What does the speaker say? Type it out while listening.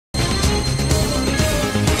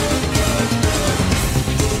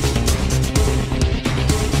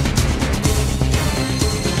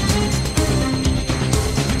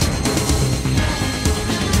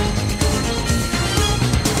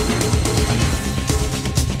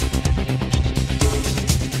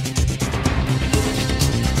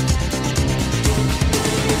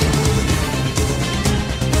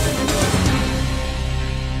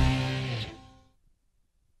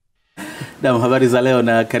Habari za leo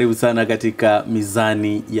na karibu sana katika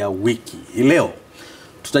Mizani ya Wiki. Leo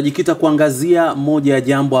tutajikita kuangazia moja ya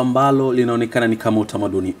jambo ambalo linaonekana ni kama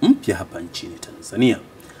utamaduni mpya hapa nchini Tanzania.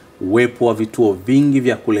 Uwepo wa vituo vingi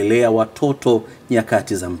vya kulelea watoto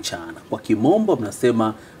nyakati za mchana. Kwa kimombo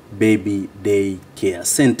mnasema baby day care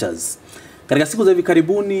centers. Katika siku za hivi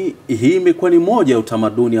karibuni, hii imekuwa ni moja ya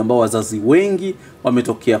utamaduni ambao wazazi wengi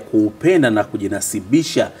wametokea kuupenda na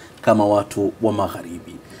kujinasibisha kama watu wa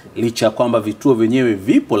magharibi. Licha kwamba vituo vyenyewe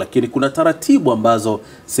vipo, lakini kuna taratibu ambazo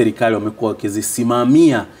serikali wamekuwa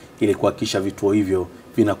wakizisimamia ili kuhakikisha vituo hivyo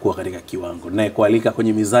vinakuwa katika kiwango. Naye kualika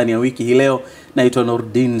kwenye Mizani ya Wiki hii leo naitwa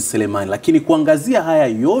Nordin Selemani. Lakini kuangazia haya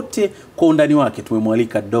yote kwa undani wake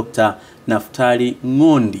tumemwalika Dokta Naftali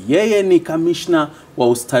Ng'ondi. Yeye ni kamishna wa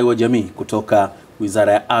Ustawi wa Jamii kutoka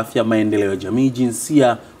Wizara ya Afya, Maendeleo ya Jamii,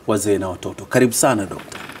 Jinsia, Wazee na Watoto. Karibu sana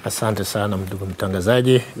Dokta. Asante sana ndugu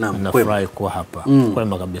mtangazaji, nafurahi kuwa hapa.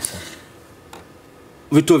 Kwema kabisa.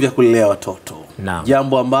 Vituo vya kulea watoto.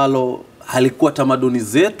 Jambo ambalo halikuwa tamaduni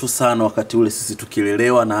zetu sana wakati ule sisi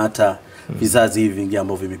tukilelewa na hata vizazi hivi vingi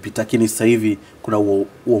ambavyo vimepita, lakini sasa hivi kuna huo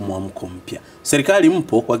mwamko mpya. Serikali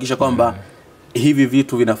mpo kuhakikisha kwamba hivi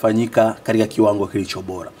vitu vinafanyika katika kiwango kilicho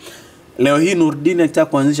bora. Leo hii Nurdin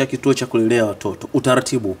anataka kuanzisha kituo cha kulelea watoto.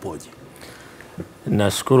 Utaratibu upoje?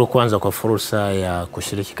 Nashukuru kwanza kwa fursa ya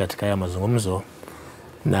kushiriki katika haya mazungumzo,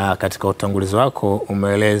 na katika utangulizi wako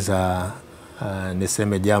umeeleza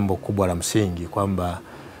niseme jambo kubwa la msingi kwamba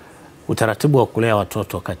utaratibu wa kulea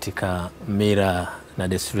watoto katika mila na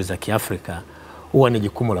desturi za Kiafrika huwa ni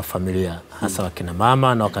jukumu la familia, hasa wakina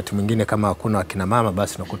mama, na wakati mwingine kama hakuna wakina mama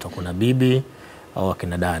basi nakuta kuna bibi au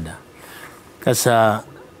wakina dada. Sasa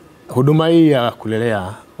huduma hii ya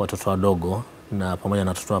kulelea watoto wadogo na pamoja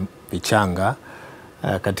na watoto vichanga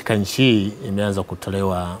katika nchi imeanza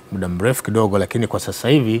kutolewa muda mrefu kidogo, lakini kwa sasa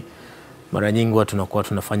hivi mara nyingi watu tunakuwa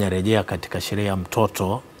tunafanya rejea katika sheria ya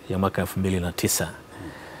mtoto ya mwaka 2009.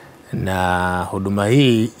 Na huduma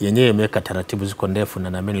hii yenyewe imeweka taratibu ziko ndefu, na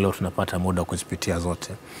naamini leo tunapata muda kuzipitia zote.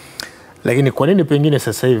 Lakini kwa nini pengine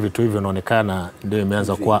sasa hivi vitu hivyo vinaonekana ndio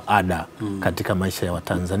imeanza kuwa ada katika maisha ya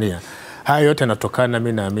Watanzania? Haya yote yanatokana,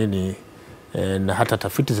 mimi naamini na hata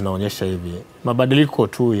tafiti zinaonyesha hivi, mabadiliko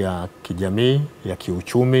tu ya kijamii, ya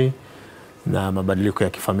kiuchumi na mabadiliko ya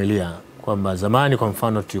kifamilia. Kwamba zamani kwa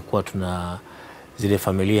mfano tulikuwa tuna zile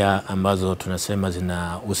familia ambazo tunasema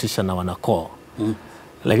zinahusisha na wanakoo.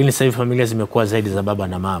 Lakini sasa hivi familia zimekuwa zaidi za baba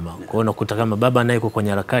na mama. Kwa hiyo unakuta kama baba naye yuko kwenye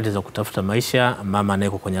harakati za kutafuta maisha, mama naye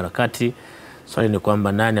yuko kwenye harakati. Swali ni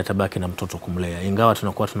kwamba nani atabaki na mtoto kumlea? Ingawa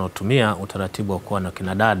tunakuwa tunatumia utaratibu wa kuwa na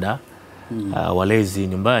kina dada walezi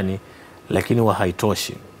nyumbani, lakini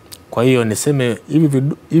haitoshi. Kwa hiyo niseme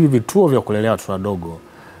hivi vituo vya kulelea watoto wadogo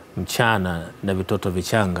mchana na vitoto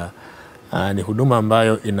vichanga ni huduma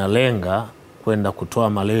ambayo inalenga kwenda kutoa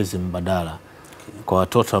malezi mbadala kwa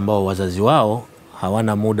watoto ambao wazazi wao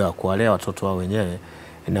hawana muda wa kuwalea watoto wao wenyewe,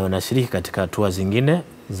 na wanashiriki katika hatua zingine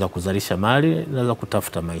za kuzalisha mali na za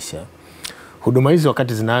kutafuta maisha. Huduma hizi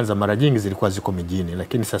wakati zinaanza mara nyingi zilikuwa ziko mijini,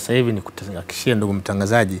 lakini sasa hivi ni kuhakikishia ndugu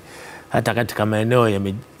mtangazaji, hata katika maeneo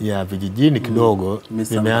ya vijijini kidogo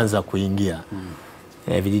vimeanza kuingia.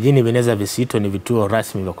 Vijijini vinaweza visito ni vituo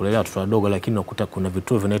rasmi vya kulelea watoto wadogo, lakini unakuta kuna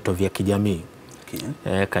vituo vinaitwa vya kijamii.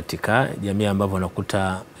 Katika jamii ambavyo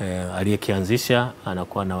unakuta aliyekianzisha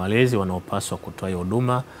anakuwa na walezi wanaopaswa kutoa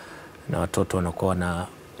huduma na watoto wanakuwa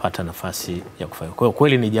wanapata nafasi ya kufanya. Kwa hiyo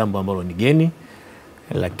kweli ni jambo ambalo ni geni,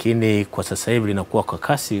 lakini kwa sasa hivi linakuwa kwa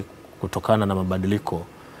kasi kutokana na mabadiliko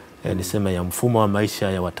nisema ya mfumo wa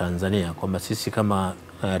maisha ya Watanzania, kwamba sisi kama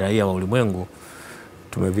raia wa ulimwengu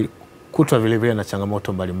tumekutwa vile vile na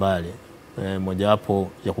changamoto mbalimbali, mojawapo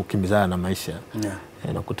ya kukimbizana na maisha.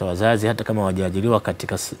 Unakuta wazazi hata kama wajiajiriwa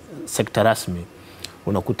katika sekta rasmi,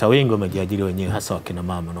 unakuta wengi wamejiajiri wenyewe, hasa wakina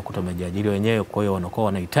mama unakuta wamejiajiri wenyewe. Kwa hiyo wanakuwa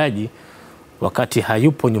wanahitaji wakati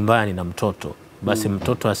hayupo nyumbani na mtoto, basi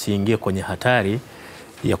mtoto asiingie kwenye hatari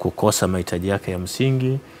ya kukosa mahitaji yake ya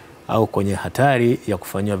msingi au kwenye hatari ya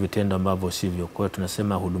kufanywa vitendo ambavyo sivyo. Kwa hiyo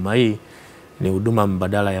tunasema huduma hii ni huduma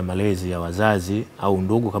mbadala ya malezi ya wazazi au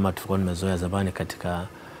ndugu kama tulikuwa tumezoea zamani katika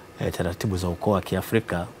taratibu za ukoo wa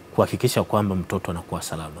Kiafrika, kuhakikisha kwamba mtoto anakuwa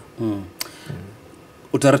salama.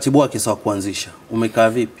 Utaratibu wake sawa kuanzisha umekaa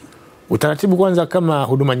vipi? Utaratibu kwanza, kama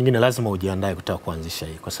huduma nyingine lazima ujiandae kutaka kuanzisha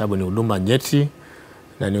hii, kwa sababu ni huduma nyeti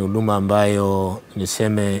na ni huduma ambayo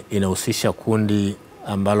niseme inahusisha kundi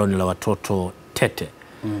ambalo ni la watoto tete.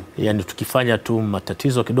 Yaani tukifanya tu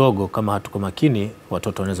matatizo kidogo kama hatuko makini,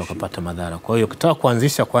 watoto wanaweza kupata madhara. Kwa hiyo ukitaka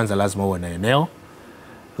kuanzisha kwanza lazima uwe na eneo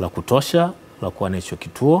la kutosha la kuwa na hicho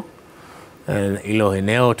kituo. Ilo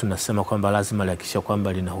eneo tunasema kwamba lazima lihakikishe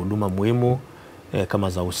kwamba lina huduma muhimu kama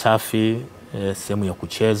za usafi, sehemu ya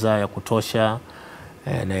kucheza ya kutosha,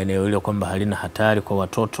 na eneo hilo kwamba halina hatari kwa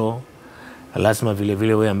watoto. Lazima vile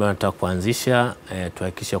vile wewe ambaye unataka kuanzisha,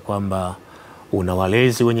 tuhakikishe kwamba una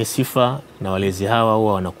walezi wenye sifa, na walezi hawa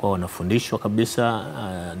huwa wanakuwa wanafundishwa kabisa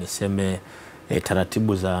niseme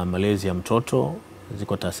taratibu za malezi ya mtoto.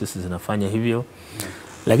 Ziko taasisi zinafanya hivyo.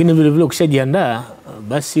 Lakini vile vile ukishajiandaa,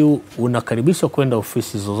 basi unakaribishwa kwenda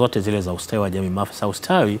ofisi zozote zile za ustawi wa jamii. Maafisa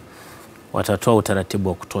ustawi watatoa utaratibu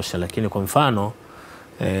wa kutosha, lakini kwa mfano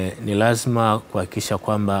ni lazima kuhakikisha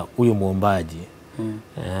kwamba huyu muombaji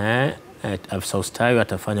afisa ustawi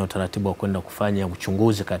atafanya utaratibu wa kwenda kufanya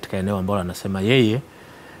uchunguzi katika eneo ambalo anasema yeye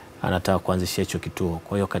anataka kuanzisha hicho kituo.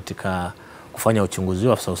 Kwa hiyo katika kufanya uchunguzi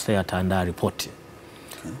wa afisa ustawi ataandaa ripoti.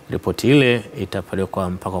 Ripoti ile itapelekwa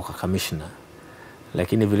mpaka kwa kamishna.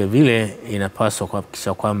 Lakini vile vile inapaswa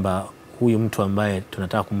kuhakikisha kwamba huyu mtu ambaye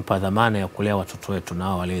tunataka kumpa dhamana ya kulea watoto wetu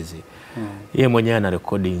na walezi, yeye mwenyewe ana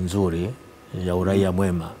rekodi nzuri ya uraia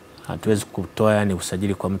mwema. Hatuwezi kutoa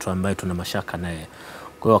usajili kwa mtu ambaye tuna mashaka naye.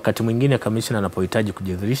 Kwa hiyo wakati mwingine kamishna anapohitaji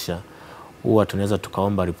kujidhihirisha, huwa tunaweza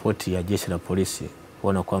tukaomba ripoti ya jeshi la polisi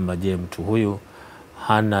kuona kwamba je, mtu huyu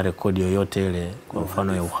hana rekodi yoyote ile, kwa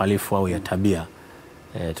mfano ya uhalifu au ya tabia,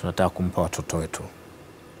 tunataka kumpa watoto wetu.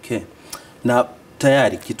 Okay. Na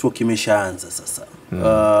tayari kituo kimeshaanza sasa.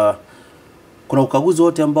 Kuna ukaguzi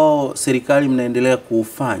wote ambao serikali mnaendelea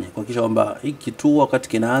kufanya kuhakikisha kwamba hiki kituo wakati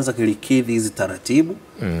kinaanza kilikidhi hizi taratibu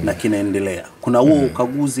na kinaendelea? Kuna huo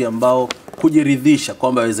ukaguzi ambao kujiridhisha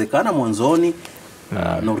kwamba inawezekana mwanzoni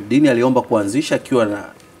Nurdini aliomba kuanzisha akiwa na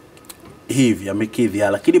hivi amekidhi,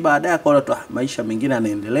 lakini baadaye akaona tu maisha mengine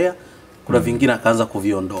yanaendelea, kuna vingine akaanza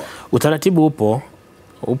kuviondoa? Utaratibu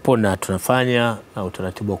upo na tunafanya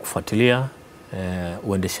utaratibu wa kufuatilia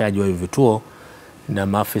uendeshaji wa vituo na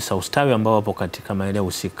maafisa ustawi ambao wapo katika maeneo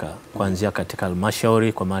husika, kuanzia katika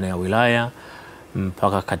halmashauri kwa maana ya wilaya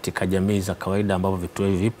mpaka katika jamii za kawaida ambapo vituo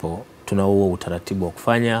hivi vipo. Tuna huo utaratibu wa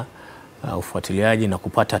kufanya ufuatiliaji na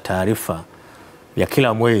kupata taarifa ya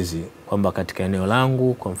kila mwezi kwamba katika eneo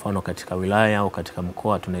langu, kwa mfano katika wilaya au katika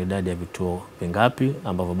mkoa, tuna idadi ya vituo vingapi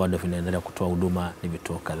ambavyo bado vinaendelea kutoa huduma, ni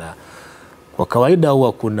vituo kadhaa. Kwa kawaida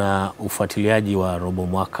huwa kuna ufuatiliaji wa robo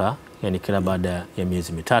mwaka, yani kila baada ya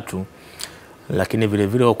miezi mitatu, lakini vile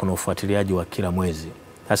vile kuna ufuatiliaji wa kila mwezi.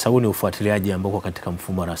 Sasa huu ni ufuatiliaji ambao katika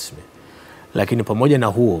mfumo rasmi. Lakini pamoja na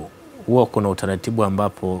huo kuna utaratibu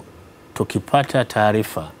ambapo tukipata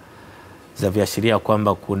taarifa za viashiria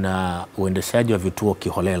kwamba kuna uendeshaji wa vituo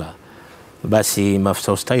kiholela, basi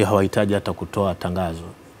maafisa ustawi hawahitaji hata kutoa tangazo.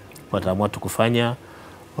 Wataamua tu kufanya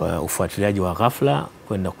ufuatiliaji wa ghafla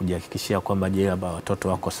kwenda kujihakikishia kwamba je, watoto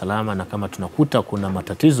wako salama, na kama tunakuta kuna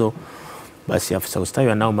matatizo, basi afisa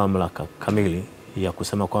ustawi anao mamlaka kamili ya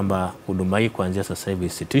kusema kwamba huduma hii kuanzia sasa hivi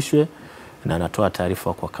isitishwe, na anatoa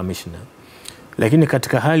taarifa kwa kamishna. Lakini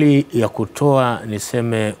katika hali ya kutoa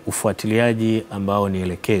niseme ufuatiliaji ambao ni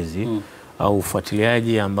elekezi au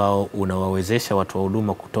ufuatiliaji ambao unawawezesha watu wa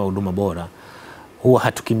huduma kutoa huduma bora, huwa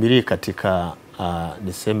hatukimbilii katika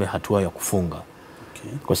niseme hatua ya kufunga.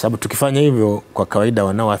 Kwa sababu tukifanya hivyo, kwa kawaida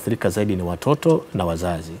wanaoathirika zaidi ni watoto na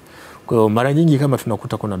wazazi. Kwa hiyo mara nyingi kama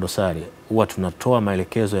tunakuta kuna dosari, huwa tunatoa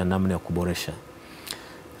maelekezo ya namna ya kuboresha.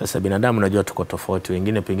 Sasa binadamu najua tuko tofauti,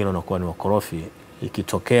 wengine pengine wanakuwa ni wakorofi.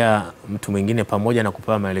 Ikitokea mtu mwingine pamoja na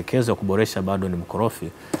kupewa maelekezo ya kuboresha bado ni mkorofi,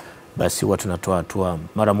 basi huwa tunatoa hatua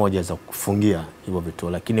mara moja za kufungia hivyo vituo,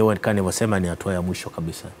 lakini huwa kama nilivyosema ni hatua ya mwisho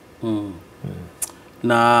kabisa.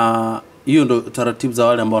 Na hiyo ndio taratibu za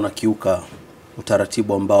wale ambao wanakiuka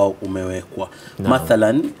utaratibu ambao umewekwa.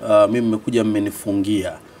 Mathalan, mimi nimekuja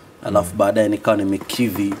mmenifungia, alafu baadaye nikawa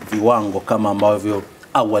nimekidhi viwango kama ambavyo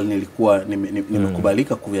awali nilikuwa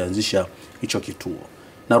nimekubalika kuanzisha hicho kituo,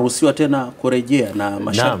 naruhusiwa tena kurejea na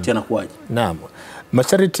masharti yanakuaje? Naam.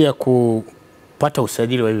 Masharti ya kupata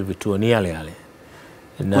usajili wa hivi vituo ni yale yale.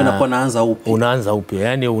 Unakuwa unaanza upya.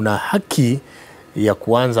 Yani una haki ya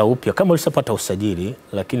kuanza upya kama ulishapata usajili,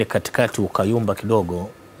 lakini katikati ukayumba kidogo,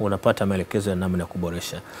 unapata maelekezo ya namna ya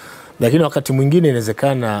kuboresha. Lakini wakati mwingine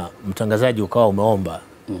inawezekana mtangazaji ukawa umeomba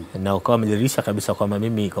na ukawa umejiridhisha kabisa kwamba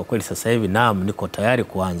mimi kwa kweli sasa hivi niko tayari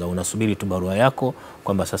kuanza, unasubiri tu barua yako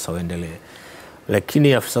kwamba sasa uendelee.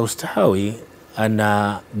 Lakini afisa ustawi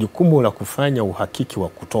ana jukumu la kufanya uhakiki wa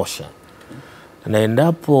kutosha. Na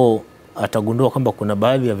endapo atagundua kwamba kuna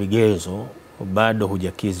baadhi ya vigezo bado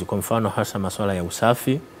hujakizi, kwa mfano hasa masuala ya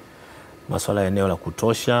usafi, masuala ya eneo la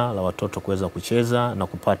kutosha la watoto kuweza kucheza na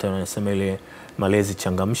kupata wanasema ile malezi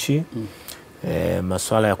changamshi,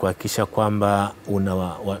 masuala ya kuhakikisha kwamba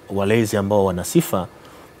una walezi ambao wana sifa,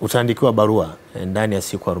 utaandikiwa barua ndani ya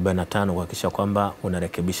siku 45 kuhakikisha kwamba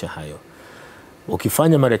unarekebisha hayo.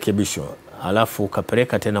 Ukifanya marekebisho alafu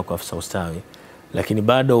ukapeleka tena kwa afisa ustawi, lakini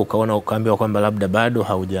bado ukaambiwa kwamba labda bado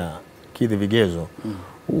haujakidhi vigezo,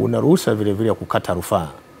 unaruhusa vile vile kukata rufaa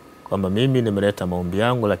kwamba mimi nimeleta maombi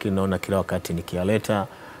yangu, lakini naona kila wakati nikialeta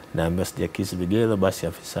na ambaye sijakidhi vigezo, basi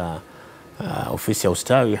ofisi ya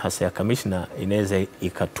Ustawi hasa ya Kamishna inaweza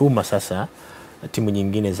ikatuma sasa timu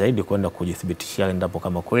nyingine zaidi kwenda kujithibitishia endapo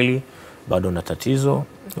kama kweli bado na tatizo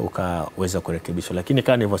ukaweza kurekebishwa. Lakini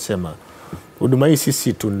kama nilivyosema, huduma hii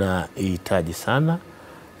sisi tunahitaji sana,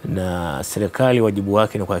 na serikali wajibu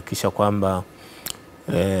wake ni kuhakikisha kwamba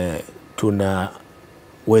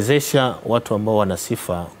tunawezesha watu ambao wana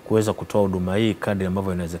sifa kuweza kutoa huduma hii kadri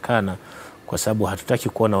ambavyo inawezekana, kwa sababu hatutaki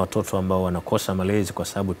kuona watoto ambao wanakosa malezi kwa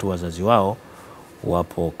sababu tu wazazi wao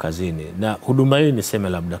wapo kazini. Na huduma hii niseme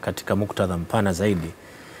labda katika muktadha mpana zaidi,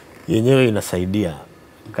 yenyewe inasaidia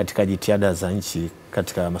katika jitihada za nchi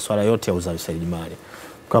katika masuala yote ya uzalishaji mali,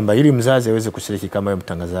 kwamba ili mzazi aweze kushiriki kama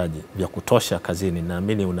mtangazaji vya kutosha kazini.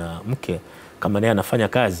 Naamini una mke kama naye anafanya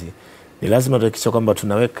kazi, ni lazima tuhakikishe kwamba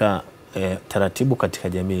tunaweka taratibu katika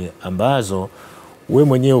jamii ambazo wewe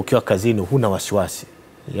mwenyewe ukiwa kazini huna wasiwasi,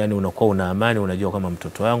 yani unakuwa una amani, unajua kama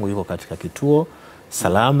mtoto wangu yuko katika kituo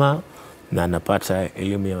salama na anapata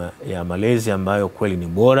elimu ya malezi ambayo kweli ni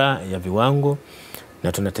bora ya viwango,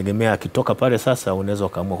 na tunategemea akitoka pale sasa unaweza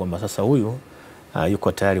ukaamua kwamba sasa huyu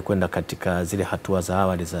yuko tayari kwenda katika zile hatua za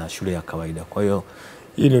awali za shule ya kawaida. Kwa hiyo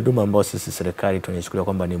hii ni huduma ambayo sisi serikali tunaichukulia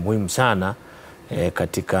kwamba ni muhimu sana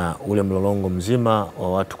katika ule mlolongo mzima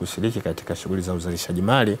wa watu kushiriki katika shughuli za uzalishaji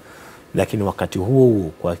mali, lakini wakati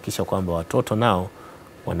huo kuhakikisha kwamba watoto nao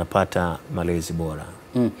wanapata malezi bora.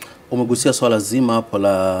 Umegusia swala zima hapo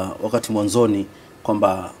la wakati mwanzoni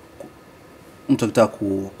kwamba mtu akitaka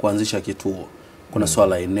kuanzisha kituo kuna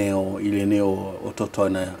swala ile eneo watoto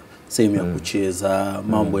wana sehemu ya kucheza,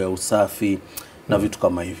 mambo ya usafi na vitu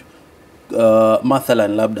kama hivyo.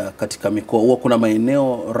 Mathalan labda katika mikoa huwa kuna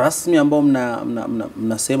maeneo rasmi ambao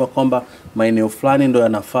mnasema kwamba maeneo fulani ndio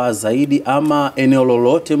yanafaa zaidi, ama eneo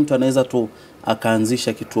lolote mtu anaweza tu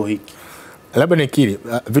akaanzisha kituo hiki? Labda nikiri,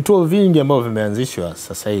 vituo vingi ambavyo vimeanzishwa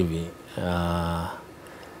sasa hivi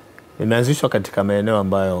vimeanzishwa katika maeneo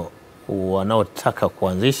ambayo wanaotaka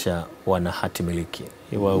kuanzisha wana hati miliki.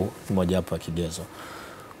 Hiyo moja hapo ya kigezo.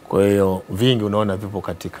 Kwa hiyo vingi unaona vipo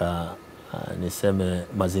katika niseme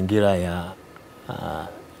mazingira ya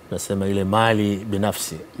nasema ile mali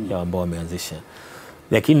binafsi ya ambao wameanzisha.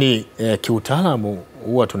 Lakini kiutaalamu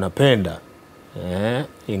huwa tunapenda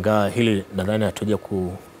ingawa hili nadhani hatuja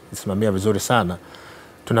kusimamia vizuri sana,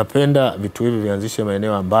 tunapenda vitu hivi vianzishe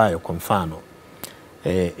maeneo ambayo kwa mfano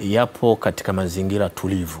yapo katika mazingira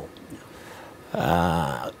tulivu.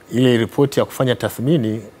 Ile ripoti ya kufanya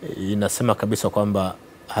tathmini inasema kabisa kwamba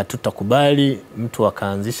hatutakubali mtu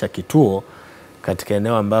akaanzisha kituo katika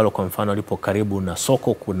eneo ambalo kwa mfano lipo karibu na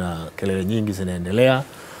soko, kuna kelele nyingi zinaendelea,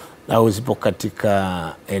 au zipo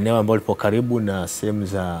katika eneo ambalo lipo karibu na sehemu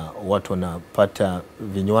za watu wanapata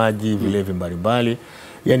vinywaji vilevi mbalimbali.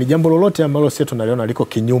 Yani jambo lolote ambalo sisi tunaliona liko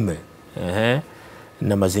kinyume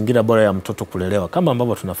na mazingira bora ya mtoto kulelewa kama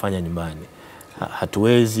ambavyo tunafanya nyumbani,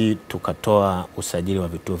 hatuwezi tukatoa usajili wa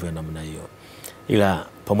vituo vya namna hiyo. Ila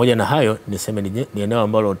pamoja na hayo niseme ni eneo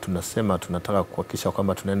ambalo tunasema tunataka kuhakikisha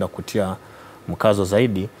kwamba tunaenda kutia mkazo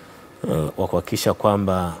zaidi wa kuhakikisha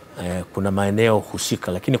kwamba kuna maeneo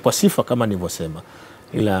husika, lakini kwa sifa kama nilivyosema,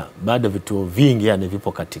 ila bado vituo vingi yani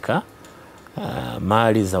vipo katika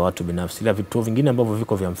mali za watu binafsi. Ila vituo vingine ambavyo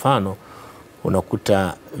viko vya mfano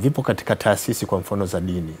unakuta vipo katika taasisi kwa mfano za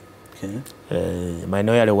dini.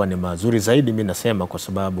 Maeneo yale huwa ni mazuri zaidi, mimi nasema, kwa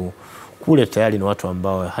sababu kule tayari ni watu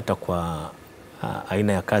ambao hata kwa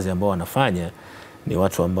aina ya kazi ambao wanafanya ni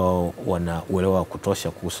watu ambao wana uelewa wa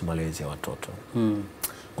kutosha kuhusu malezi ya watoto.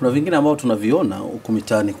 Kuna vingine ambao tunaviona huko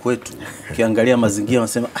mitaani kwetu, ukiangalia mazingira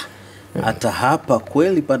unasema hata hapa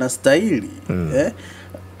kweli panastahili.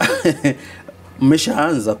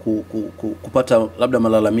 Mmeshaanza kupata labda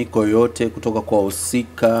malalamiko yote kutoka kwa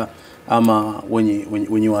wahusika ama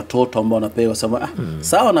wenye watoto ambao wanapewa sababu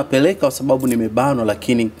sawa napeleka kwa sababu nimebanwa,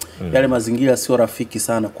 lakini yale mazingira sio rafiki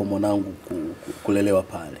sana kwa mwanangu kulelewa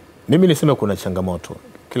pale? Mimi niseme kuna changamoto,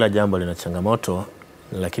 kila jambo lina changamoto,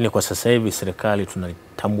 lakini kwa sasa hivi serikali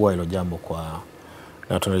tunalitambua hilo jambo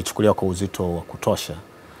na tunalichukulia kwa uzito wa kutosha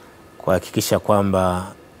kuhakikisha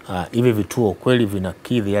kwamba hivi vituo kweli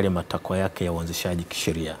vinakidhi yale matakwa yake ya uanzishaji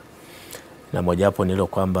kisheria. Na moja hapo ni hilo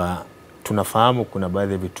kwamba tunafahamu kuna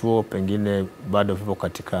baadhi ya vituo pengine bado vipo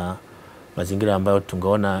katika mazingira ambayo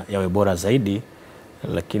tungeona yawe bora zaidi,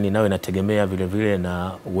 lakini nayo inategemea vile vile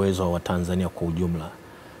na uwezo wa Tanzania kwa ujumla.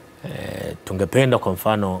 Tungependa kwa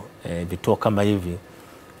mfano vituo kama hivi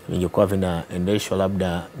vingekuwa vinaendeshwa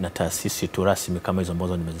labda na taasisi tu rasmi kama hizo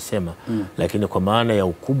ambazo nimezisema, lakini kwa maana ya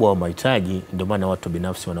ukubwa wa mahitaji ndio maana watu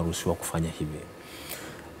binafsi wanaruhusiwa kufanya hivi.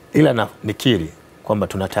 Ila nikiri kwamba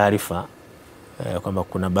tuna taarifa kwamba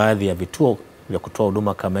kuna baadhi ya vituo vya kutoa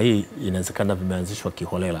huduma kama hii inawezekana vimeanzishwa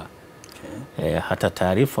kiholela. Hata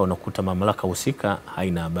taarifa unakuta mamlaka husika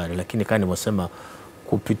haina habari, lakini kama nilivyosema,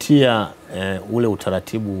 kupitia ule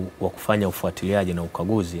utaratibu wa kufanya ufuatiliaji na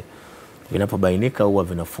ukaguzi, vinapobainika huwa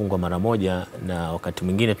vinafungwa mara moja, na wakati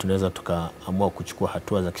mwingine tunaweza tukaamua kuchukua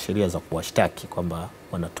hatua za kisheria za kuwashtaki kwamba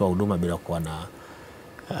wanatoa huduma bila kuwa na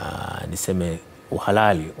niseme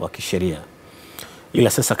uhalali wa kisheria. Ila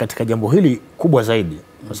sasa katika jambo hili kubwa zaidi,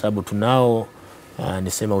 kwa sababu tunao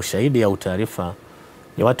nisema ushahidi au taarifa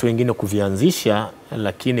ya watu wengine kuvianzisha,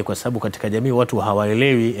 lakini kwa sababu katika jamii watu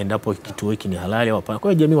hawaelewi endapo kituo hiki ni halali au hapana.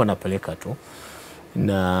 Kwa hiyo jamii wanapeleka tu,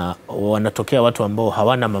 na wanatokea watu ambao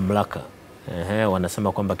hawana mamlaka.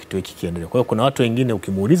 Wanasema kwamba kituo hiki kiendelee. Kwa hiyo kuna watu wengine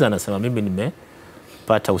ukimuuliza anasema mimi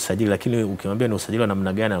nimepata usajili, lakini ukimwambia ni usajili wa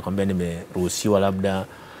namna gani anakuambia nimeruhusiwa labda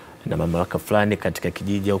na mamlaka fulani katika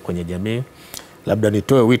kijiji au kwenye jamii. Labda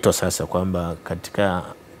nitoe wito sasa kwamba katika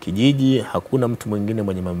kijiji hakuna mtu mwingine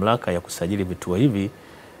mwenye mamlaka ya kusajili vituo hivi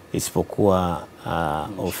isipokuwa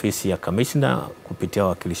ofisi ya kamishna kupitia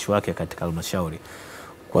wawakilishi wake katika halmashauri.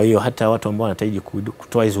 Kwa hiyo hata watu ambao wanahitaji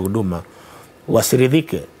kutoa hizo huduma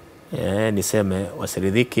wasiridhike, niseme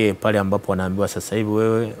wasiridhike pale ambapo wanaambiwa sasa hivi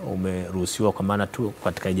wewe umeruhusiwa kwa maana tu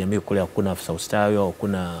katika jamii kule hakuna afisa ustawi au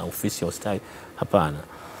kuna ofisi ya ustawi. Hapana.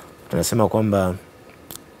 Tunasema kwamba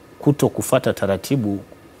kuto kufuata taratibu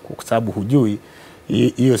kwa sababu hujui,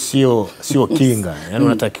 hiyo sio kinga. Yaani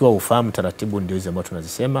unatakiwa ufahamu taratibu, ndio hizo ambazo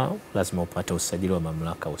tunazisema, lazima upate usajili wa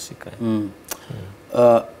mamlaka husika.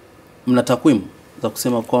 Mna takwimu za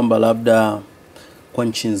kusema kwamba labda kwa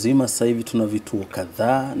nchi nzima sasa hivi tuna vituo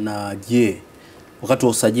kadhaa, na je, wakati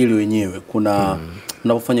wa usajili wenyewe kuna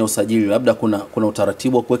mnapofanya usajili labda kuna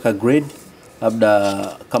utaratibu wa kuweka grade, labda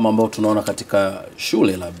kama ambao tunaona katika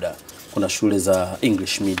shule, labda kuna shule za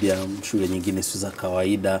English medium, shule nyingine si za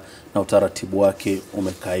kawaida, na utaratibu wake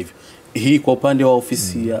umekaa hivyo. Hii kwa upande wa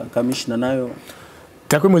ofisi ya kamishna nayo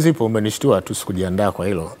takwimu zipo. Umenishtua tu, sikujiandaa kwa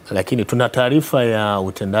hilo, lakini tuna taarifa ya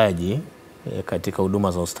utendaji katika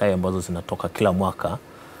huduma za ustawi ambazo zinatoka kila mwaka,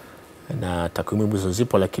 na takwimu hizo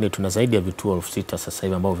zipo, lakini tuna zaidi ya vituo 6,000 sasa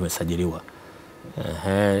hivi ambavyo vimesajiliwa.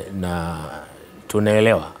 Na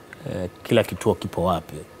tunaelewa kila kituo kipo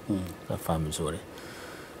wapi, nafahamu vizuri.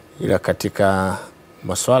 Ila katika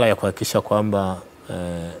masuala ya kuhakikisha kwamba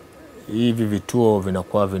hivi vituo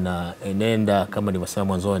vinakuwa vinaenenda kama nilivyosema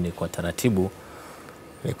mwanzoni kwa taratibu,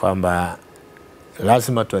 ni kwamba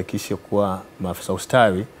lazima tuhakikishe kuwa maafisa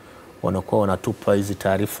ustawi wanakuwa wanatupa hizi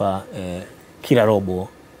taarifa kila robo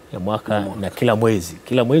ya mwaka na kila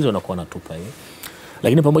mwezi wanakuwa wanatupa hii.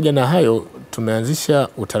 Lakini pamoja na hayo tumeanzisha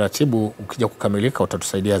utaratibu, ukija kukamilika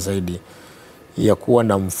utatusaidia zaidi, ya kuwa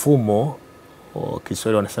na mfumo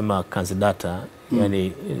Kiswahili wanasema kanzi data,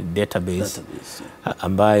 yani database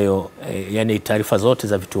ambayo yani taarifa zote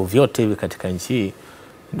za vituo vyote hivi katika nchi.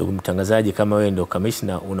 Ndugu mtangazaji, kama wewe ndio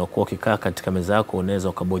kamishna, unakuwa ukikaa katika meza yako unaweza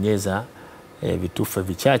ukabonyeza vitufe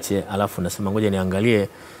vichache, alafu unasema ngoja niangalie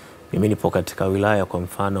mimi nipo katika wilaya kwa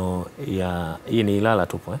mfano ya hii ni Ilala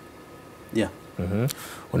tupo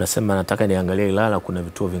unasema nataka niangalie Ilala kuna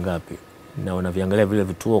vituo vingapi, na unaviangalia vile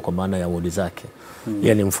vituo kwa maana ya wodi zake.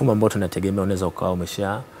 Yani mfumo ambao tunategemea unaweza ukawa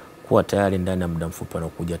umesha kuwa tayari ndani ya muda mfupi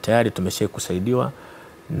unaokuja. Tayari tumesha kusaidiwa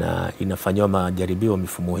na inafanywa majaribio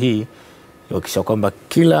mifumo hii yakisha kwamba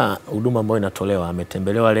kila huduma ambayo inatolewa,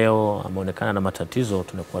 ametembelewa leo, ameonekana na matatizo,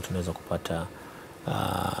 tunaweza kupata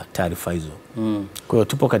taarifa hizo. Kwa hiyo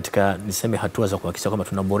tupo katika niseme hatua za kuhakikisha kwamba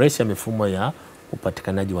tunaboresha mifumo ya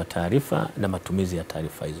upatikanaji wa taarifa na matumizi ya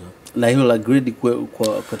taarifa hizo. Na hilo la grade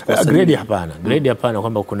katika grade hapana. Grade hapana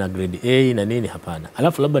kwamba kuna grade A na nini, hapana.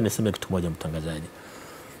 Alafu labda niseme kitu moja mtangazaji.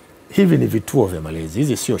 Hivi ni vituo vya malezi,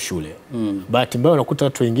 hizi sio shule. Bahati mbaya unakuta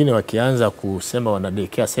watu wengine wakianza kusema wana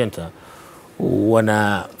daycare center,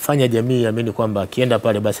 wanafanya jamii amini kwamba akienda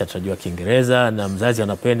pale basi atajua Kiingereza, na mzazi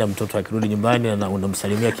anapenda mtoto akirudi nyumbani na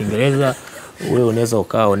unamsalimia Kiingereza. Wewe unaweza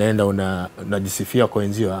ukaa unaenda unajisifia kwa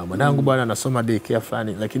wenzio, mwanangu bwana anasoma daycare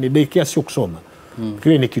fulani, lakini daycare sio kusoma.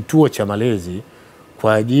 Kile ni kituo cha malezi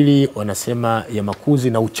kwa ajili wanasema ya makuzi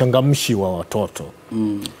na uchangamshi wa watoto.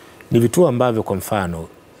 Ni vituo ambavyo kwa mfano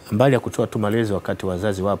mbali ya kutoa tu malezi wakati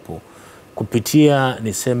wazazi wapo, kupitia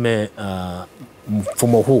niseme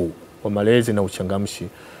mfumo huu wa malezi na uchangamshi,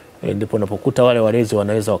 ndipo unapokuta wale walezi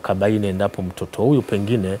wanaweza wakabaini endapo mtoto huyu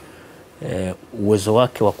pengine uwezo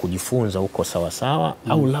wake wa kujifunza uko sawa sawa,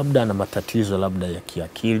 au labda ana matatizo labda ya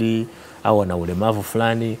kiakili au ana ulemavu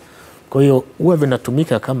fulani. Kwa hiyo huwa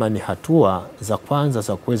vinatumika kama ni hatua za kwanza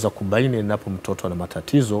za kuweza kubaini endapo mtoto ana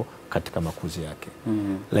matatizo katika makuzi yake.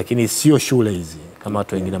 Lakini sio shule hizi kama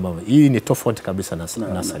watu wengine ambao hii ni tofauti kabisa na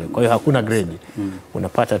nasari. Kwa hiyo hakuna grade.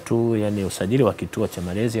 Unapata tu yani usajili wa kituo cha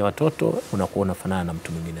malezi ya watoto unakuwa unafanana na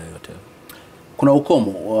mtu mwingine yote. Kuna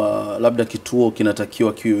ukomo wa labda kituo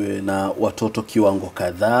kinatakiwa kiwe na watoto kiwango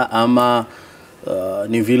kadhaa, ama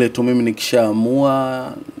ni vile tu mimi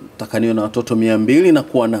nikishaamua takaniwe na watoto 200 na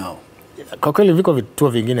kuwa nao? Kwa kweli viko vituo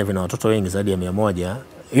vingine vina watoto wengi zaidi ya 100,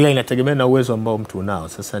 ila inategemea na uwezo ambao mtu unao.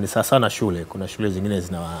 Sasa ni sawa sana shule. Kuna shule zingine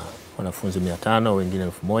zina wanafunzi 500, wengine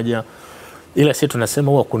 1000. Ila sisi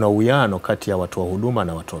tunasema huwa kuna uwiano kati ya watu wa huduma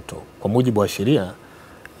na watoto. Kwa mujibu wa sheria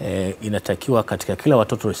inatakiwa katika kila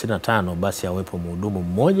watoto 25 basi awepo mhudumu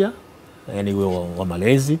mmoja, yani uwe wa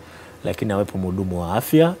malezi, lakini awepo mhudumu wa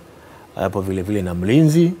afya, awepo vile vile na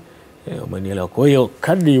mlinzi. Umenielewa? Kwa hiyo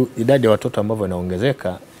kadri idadi ya watoto ambavyo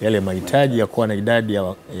inaongezeka, yale mahitaji ya kuwa na idadi ya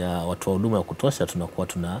watu wa huduma ya kutosha tunakuwa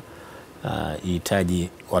hitaji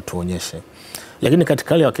watu onyeshe. Lakini katika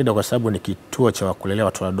hali ya kawaida, kwa sababu ni kituo cha kulelea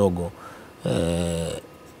watoto wadogo,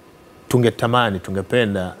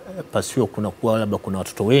 tungependa pasiwe kuwa labda kuna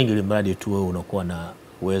watoto wengi ili mradi tu wewe unakuwa na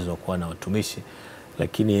uwezo wa kuwa na watumishi.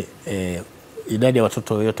 Lakini idadi ya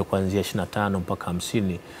watoto yote kuanzia 25 mpaka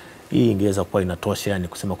 50, hii ingeweza kuwa inatosha, yani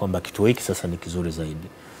kusema kwamba kituo hiki sasa ni kizuri zaidi.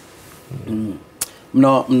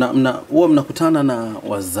 Huwa mnakutana na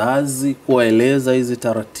wazazi kuwaeleza hizi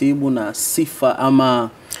taratibu na sifa, ama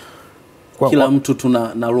kila mtu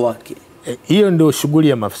tuna na lwake? Hiyo ndio shughuli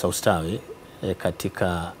ya maafisa ustawi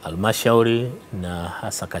katika halmashauri na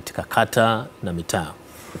hasa katika kata na mitaa.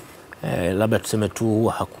 Labda tuseme tu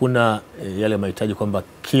hakuna yale mahitaji kwamba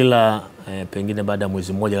kila pengine baada ya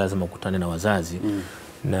mwezi mmoja lazima ukutane na wazazi.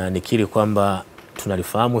 Na nikiri kwamba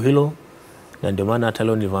tunalifahamu hilo, na ndio maana hata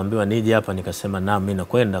leo nilivyoambiwa nije hapa nikasema naam, mimi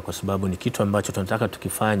nakwenda, kwa sababu ni kitu ambacho tunataka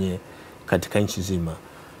tukifanye katika nchi nzima.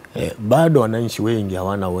 Bado wananchi wengi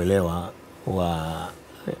hawana uelewa wa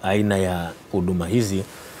aina ya huduma hizi,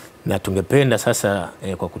 na tungependa sasa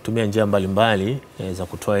kwa kutumia njia mbalimbali za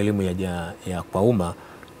kutoa elimu ya kwa umma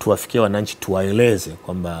tuwafikie wananchi, tuwaeleze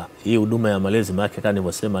kwamba hii huduma ya malezi, maana kama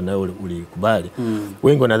nilivyosema na wewe ulikubali,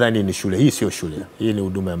 wengi wanadhani ni shule. Hii sio shule, hii ni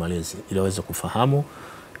huduma ya malezi, ili waweze kufahamu.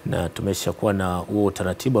 Na tumeshakuwa na huo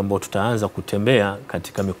utaratibu ambao tutaanza kutembea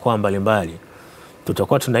katika mikoa mbalimbali.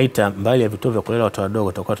 Tutakuwa tunaita mbali ya vituo vya kulelea watoto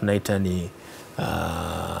wadogo, tutakuwa tunaita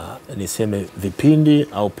niseme vipindi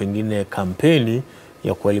au pengine kampeni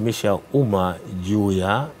ya kuelimisha umma juu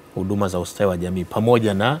ya huduma za ustawi wa jamii,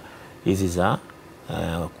 pamoja na hizi za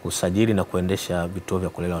kusajili na kuendesha vituo vya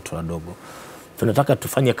kulelea watoto wadogo. Tunataka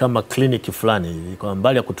tufanye kama kliniki fulani, kwa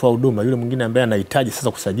mbali ya kutoa huduma, yule mwingine ambaye anahitaji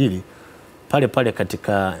sasa kusajili, pale pale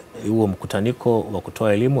katika huo mkutaniko wa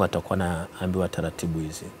kutoa elimu atakuwa naambiwa taratibu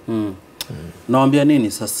hizi. Nawaambia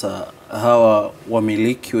nini sasa hawa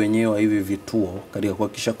wamiliki wenyewe wa hivi vituo katika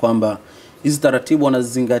kuhakikisha kwamba hizi taratibu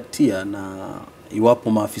wanazingatia, na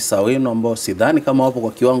iwapo maafisa wenu ambao sidhani kama wapo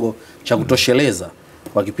kwa kiwango cha kutosheleza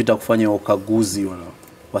wakipita kufanya ukaguzi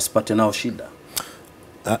wasipate nao shida?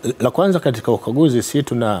 La kwanza katika ukaguzi si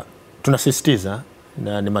tunasisitiza,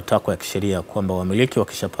 na ni matakwa ya kisheria, kwamba wamiliki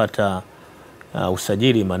wakishapata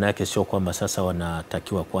usajili, maana yake sio kwamba sasa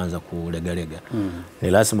wanatakiwa kuanza kulegalega.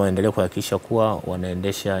 Ni lazima waendelee kuhakikisha kuwa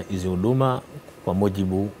wanaendesha hizi huduma kwa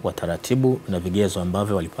mujibu wa taratibu na vigezo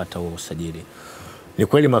ambavyo walipata huo usajili. Ni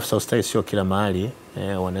kweli maafisa ustawi sio kila mahali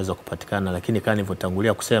wanaweza kupatikana, lakini kama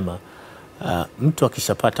nilivyotangulia kusema, mtu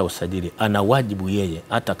akishapata usajili ana wajibu yeye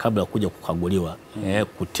hata kabla kuja kukaguliwa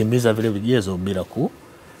kutimiza vile vigezo bila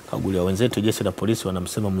kukaguliwa. Wenzetu jeshi la polisi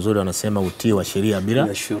wanamsema mzuri, wanasema utii wa sheria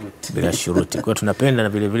bila shuruti. Kwa hiyo tunapenda na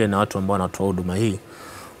vile vile na watu ambao wanatoa huduma hii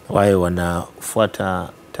wawe wanafuata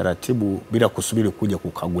taratibu bila kusubiri kuja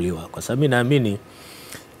kukaguliwa, kwa sababu mimi naamini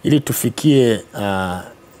ili tufikie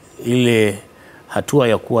ile hatua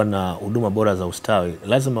ya kuwa na huduma bora za ustawi,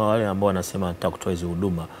 lazima wale ambao wanasema nataka kutoa hizo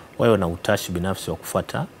huduma wawe na utashi binafsi wa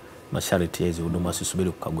kufuata masharti ya hizo huduma,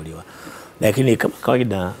 wasisubiri kukaguliwa. Lakini kama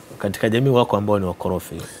kawaida katika jamii wako ambao ni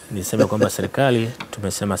wakorofi, niseme kwamba serikali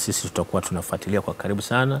tumesema sisi tutakuwa tunafuatilia kwa karibu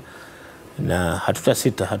sana, na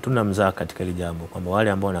hatutasita, hatuna mzaa katika hili jambo, kwamba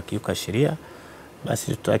wale ambao wanakiuka sheria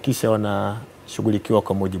basi tutahakikisha wanashughulikiwa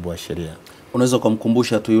kwa mujibu wa sheria. Unaweza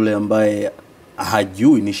kumkumbusha tu yule ambaye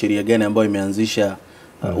hajui ni sheria gani ambayo imeanzisha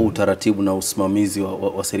utaratibu na usimamizi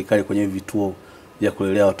wa serikali kwenye vituo vya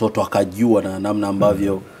kulelea watoto, akajua na namna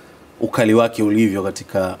ambavyo ukali wake ulivyo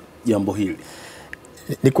katika jambo hili?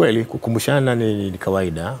 Ni kweli kukumbushana ni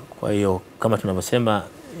kawaida. Kwa hiyo kama tunavyosema,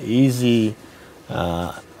 hizi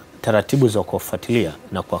taratibu za kufuatilia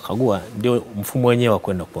na kuwakagua ndio mfumo wenyewe wa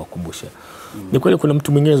kwenda kuwakumbusha. Ni kweli kuna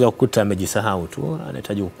mtu mwingine za kukuta amejisahau tu,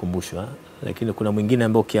 anahitaji kukumbushwa, lakini kuna mwingine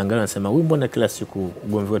ambaye ukiangalia anasema huyu mbona kila siku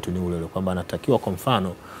ugomvi wetu ni ule ule, kwamba anatakiwa kwa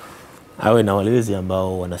mfano awe na walezi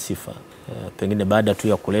ambao wana sifa. Pengine baada tu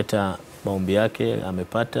ya kuleta maombi yake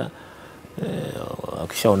amepata,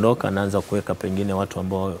 akishaondoka anaanza kuweka pengine watu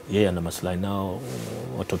ambao yeye ana maslahi nao,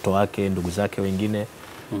 watoto wake, ndugu zake wengine.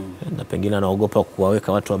 Na pengine anaogopa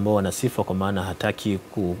kuwaweka watu ambao wana sifa kwa maana hataki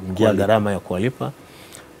kuingia gharama ya kuwalipa.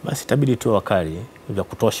 Basi itabidi tuwe wakali vya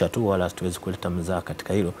kutosha tu, wala tuwezi kuleta mzaa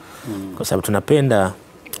katika hilo. Kwa sababu tunapenda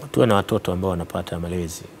tuwe na watoto ambao wanapata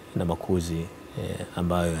malezi na makuzi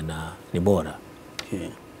ambayo ni bora. Okay.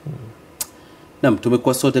 Naam,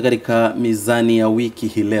 tumekuwa sote katika mizani ya wiki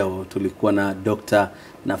hii leo. Tulikuwa na Dr.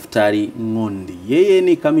 Naftali Ng'ondi. Yeye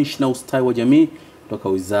ni kamishna ustawi wa jamii kutoka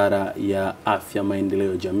Wizara ya Afya,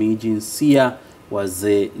 Maendeleo ya Jamii, Jinsia,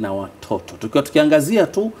 Wazee na Watoto. Tukiwa tukiangazia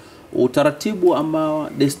tu utaratibu ambao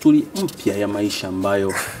desturi mpya ya maisha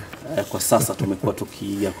ambayo kwa sasa tumekuwa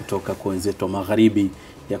tukiiga kutoka kwa wenzetu wa magharibi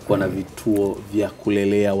ya kuwa na vituo vya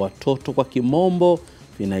kulelea watoto, kwa kimombo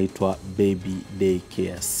vinaitwa baby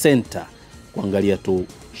daycare center. Kuangalia tu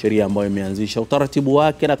sheria ambayo imeanzisha utaratibu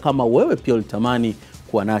wake, na kama wewe pia ulitamani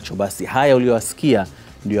kuwa nacho, basi haya uliyosikia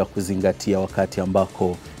ndio ya kuzingatia wakati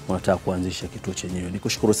ambako unataka kuanzisha kituo chenyewe.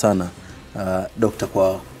 Nikushukuru sana Dokta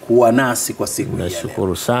kwa kuwa nasi kwa siku hii.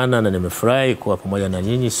 Nashukuru sana na nimefurahi kuwa pamoja na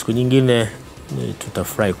nyinyi. Siku nyingine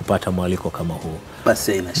tutafurahi kupata mwaliko kama huu.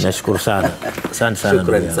 Basi ina shaka. Nashukuru sana. Asante sana.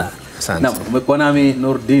 Shukrani sana. Naam, umekuwa nami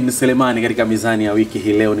Nurdin Selemani katika mizani ya wiki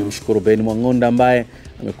hii leo. Nimshukuru Ben Mwangonda ambaye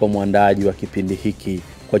amekuwa mwandaaji wa kipindi hiki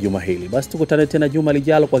kwa juma hili. Basi tukutane tena juma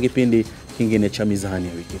lijalo kwa kipindi kingine cha mizani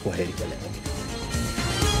ya wiki. Kwaheri kwa leo.